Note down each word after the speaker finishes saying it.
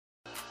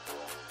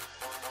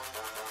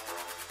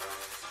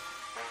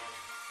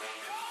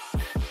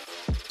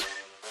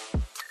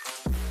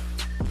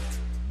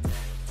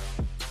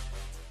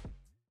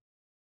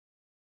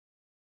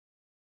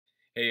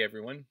Hey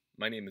everyone,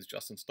 my name is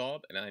Justin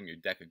Staub and I'm your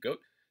DECA GOAT.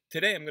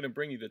 Today I'm going to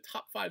bring you the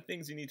top 5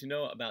 things you need to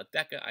know about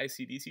DECA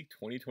ICDC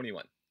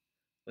 2021.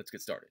 Let's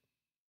get started.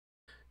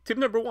 Tip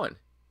number 1,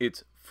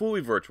 it's fully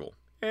virtual,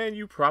 and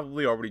you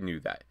probably already knew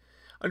that.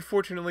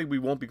 Unfortunately, we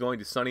won't be going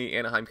to sunny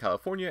Anaheim,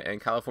 California,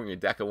 and California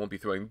DECA won't be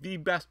throwing the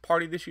best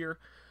party this year,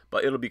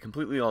 but it'll be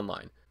completely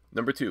online.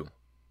 Number 2,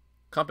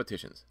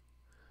 competitions.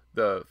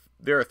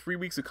 There are 3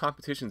 weeks of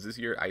competitions this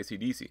year at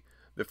ICDC.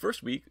 The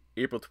first week,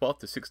 April 12th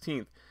to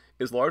 16th,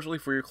 is largely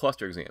for your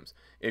cluster exams.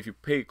 And if you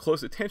pay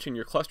close attention,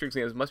 your cluster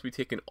exams must be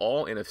taken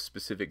all in a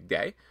specific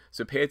day,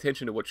 so pay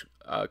attention to which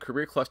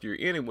career cluster you're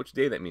in and which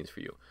day that means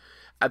for you.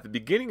 At the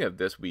beginning of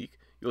this week,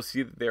 you'll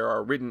see that there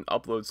are written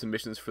upload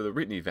submissions for the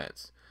written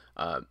events.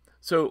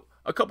 So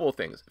a couple of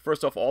things.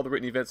 First off, all the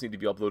written events need to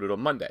be uploaded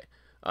on Monday.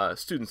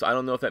 Students, I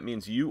don't know if that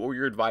means you or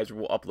your advisor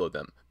will upload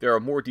them. There are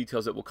more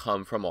details that will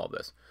come from all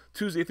this.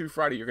 Tuesday through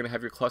Friday, you're going to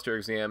have your cluster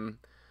exam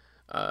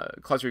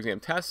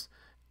tests,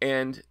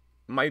 and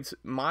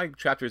my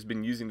chapter has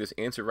been using this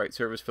Answer Right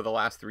service for the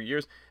last 3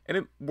 years, and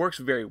it works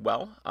very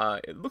well.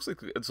 It looks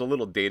like it's a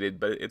little dated,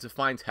 but it's a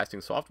fine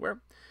testing software.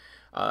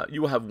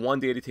 You will have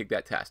 1 day to take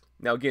that test.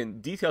 Now again,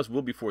 details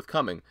will be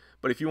forthcoming,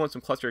 but if you want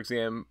some cluster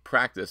exam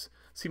practice,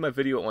 see my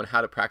video on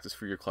how to practice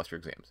for your cluster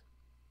exams.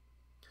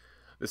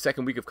 The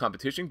second week of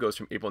competition goes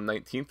from April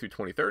 19th through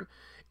 23rd.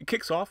 It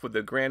kicks off with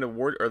the grand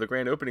award or the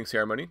grand opening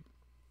ceremony.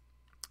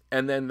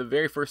 And then the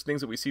very first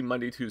things that we see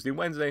Monday, Tuesday,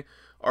 Wednesday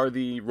are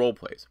the role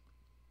plays.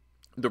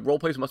 The role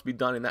plays must be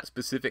done in that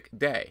specific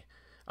day.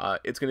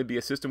 It's going to be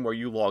a system where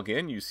you log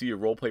in, you see a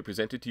role play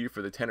presented to you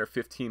for the 10 or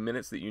 15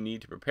 minutes that you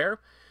need to prepare,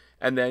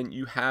 and then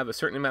you have a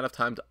certain amount of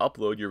time to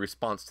upload your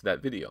response to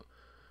that video.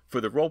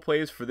 For the role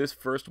plays for this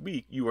first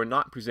week, you are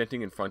not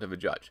presenting in front of a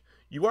judge.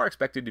 You are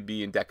expected to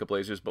be in DECA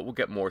Blazers, but we'll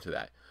get more to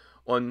that.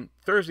 On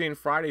Thursday and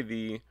Friday,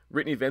 the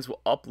written events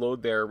will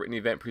upload their written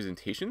event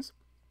presentations.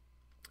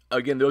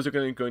 Again, those are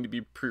going to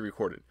be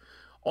pre-recorded.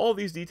 All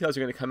these details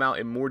are going to come out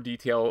in more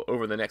detail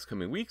over the next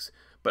coming weeks,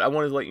 but I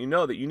wanted to let you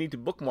know that you need to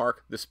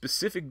bookmark the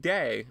specific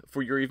day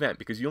for your event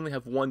because you only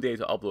have 1 day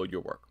to upload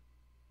your work.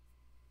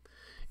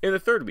 In the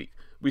third week,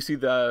 we see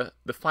the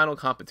final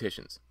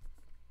competitions.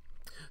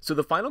 So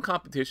the final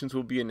competitions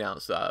will be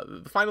announced,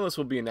 the finalists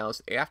will be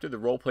announced after the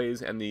role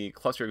plays and the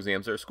cluster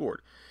exams are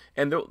scored.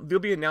 And they'll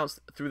be announced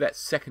through that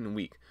second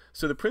week.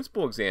 So the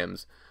principal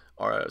exams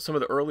are some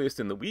of the earliest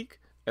in the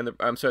week, and the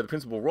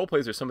principal role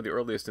plays are some of the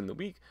earliest in the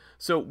week.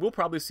 So we'll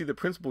probably see the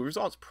principal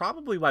results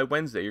probably by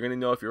Wednesday. You're going to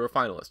know if you're a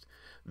finalist.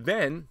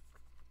 Then,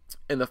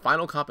 in the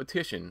final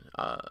competition,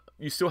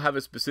 you still have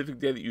a specific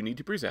day that you need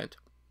to present.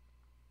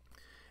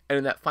 And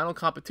in that final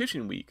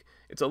competition week,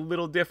 it's a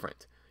little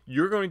different.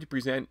 You're going to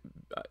present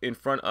in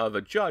front of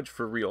a judge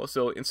for real.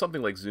 So in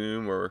something like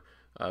Zoom or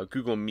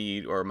Google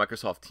Meet or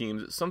Microsoft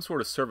Teams, some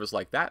sort of service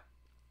like that,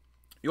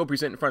 you'll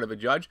present in front of a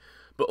judge,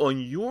 but on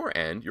your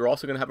end, you're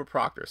also going to have a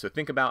proctor. So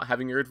think about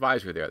having your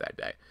advisor there that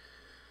day.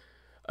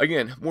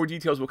 Again, more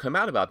details will come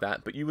out about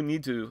that, but you will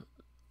need to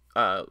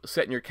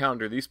set in your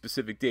calendar these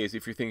specific days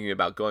if you're thinking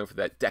about going for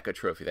that DECA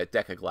trophy, that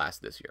DECA glass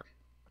this year.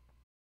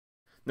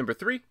 Number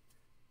 3,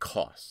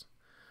 costs.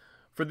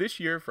 For this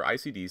year for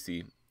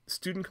ICDC,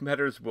 student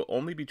competitors will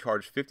only be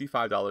charged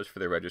 $55 for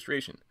their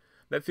registration.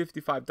 That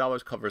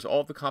 $55 covers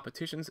all of the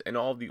competitions and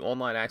all of the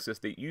online access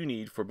that you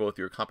need for both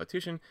your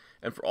competition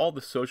and for all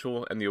the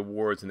social and the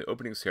awards and the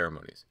opening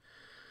ceremonies.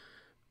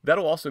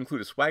 That'll also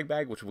include a swag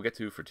bag, which we'll get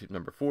to for tip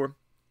number 4.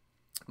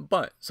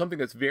 But something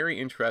that's very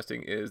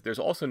interesting is there's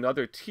also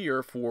another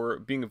tier for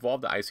being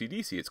involved at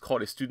ICDC. It's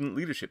called a student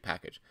leadership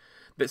package.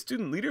 That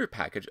student leader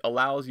package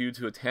allows you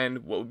to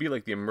attend what would be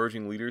like the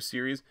Emerging Leaders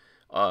series,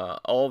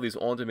 all these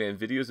on-demand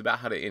videos about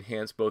how to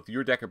enhance both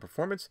your DECA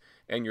performance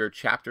and your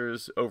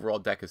chapter's overall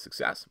DECA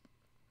success.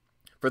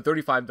 For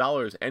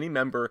 $35, any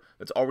member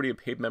that's already a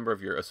paid member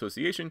of your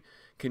association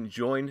can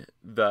join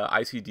the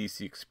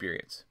ICDC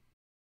experience.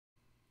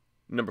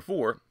 Number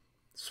 4,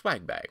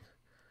 swag bag.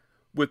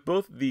 With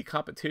both the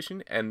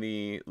competition and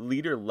the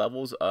leader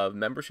levels of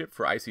membership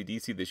for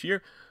ICDC this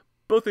year,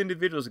 both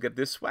individuals get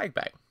this swag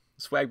bag.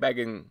 Swag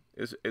bagging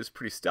is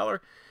pretty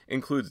stellar.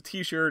 Includes a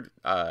t-shirt,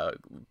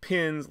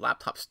 pins,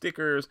 laptop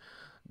stickers,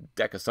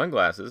 DECA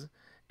sunglasses,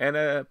 and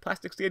a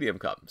plastic stadium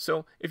cup.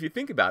 So if you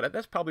think about it,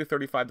 that's probably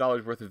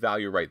 $35 worth of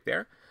value right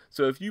there.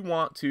 So if you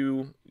want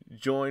to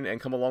join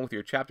and come along with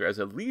your chapter as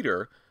a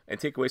leader and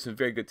take away some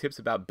very good tips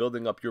about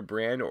building up your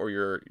brand or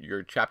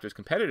your chapter's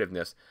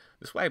competitiveness,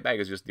 the swag bag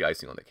is just the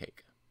icing on the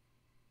cake.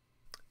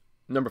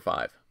 Number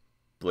 5,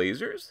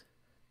 blazers.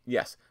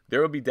 Yes,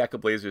 there will be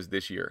DECA Blazers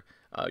this year.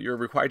 You're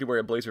required to wear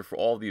a blazer for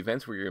all the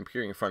events where you're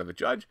appearing in front of a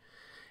judge,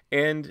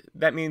 and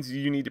that means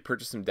you need to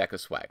purchase some DECA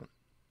swag.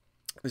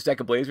 This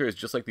DECA Blazer is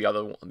just like the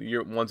other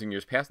ones in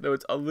years past, though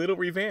it's a little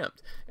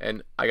revamped,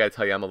 and I gotta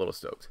tell you, I'm a little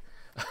stoked.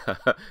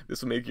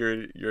 This will make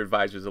your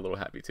advisors a little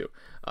happy too.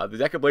 The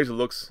DECA Blazer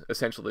looks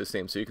essentially the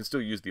same, so you can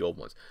still use the old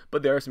ones,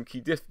 but there are some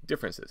key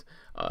differences.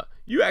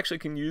 You actually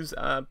can use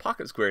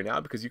pocket square now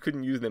because you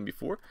couldn't use them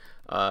before.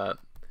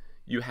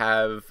 You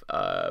have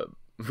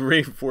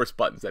reinforced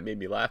buttons that made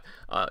me laugh.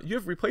 You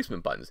have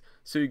replacement buttons.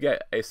 So you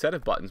get a set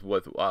of buttons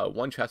with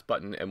one chest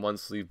button and one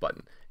sleeve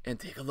button. And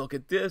take a look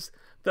at this.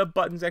 The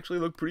buttons actually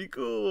look pretty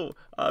cool.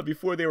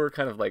 Before they were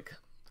kind of like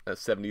a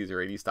 70s or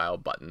 80s style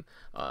button.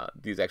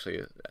 These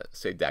actually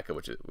say DECA,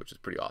 which is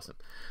pretty awesome.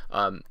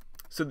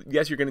 So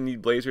yes, you're going to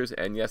need blazers,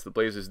 and yes, the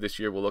blazers this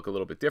year will look a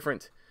little bit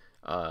different.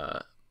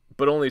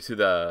 But only to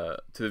the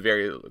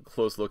very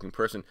close looking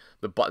person.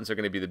 The buttons are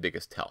going to be the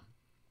biggest tell.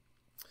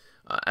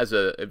 As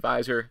an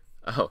advisor,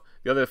 the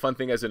other fun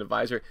thing as an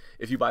advisor,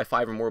 if you buy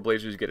 5 or more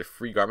blazers, you get a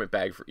free garment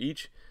bag for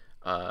each.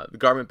 The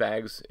garment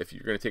bags, if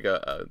you're going to take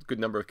a good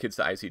number of kids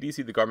to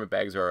ICDC, the garment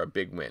bags are a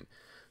big win.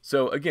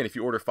 So again, if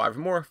you order 5 or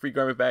more, free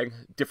garment bag,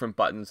 different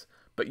buttons.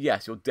 But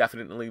yes, you'll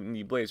definitely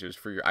need blazers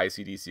for your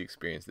ICDC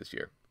experience this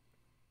year.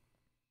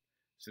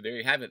 So there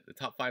you have it, the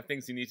top 5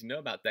 things you need to know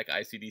about DECA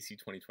ICDC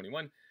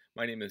 2021.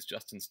 My name is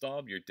Justin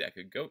Staub, your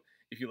DECA GOAT.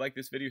 If you like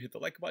this video, hit the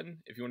like button.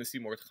 If you want to see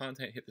more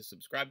content, hit the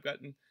subscribe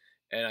button.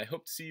 And I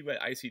hope to see you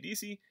at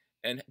ICDC,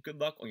 and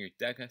good luck on your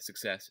DECA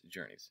success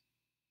journeys.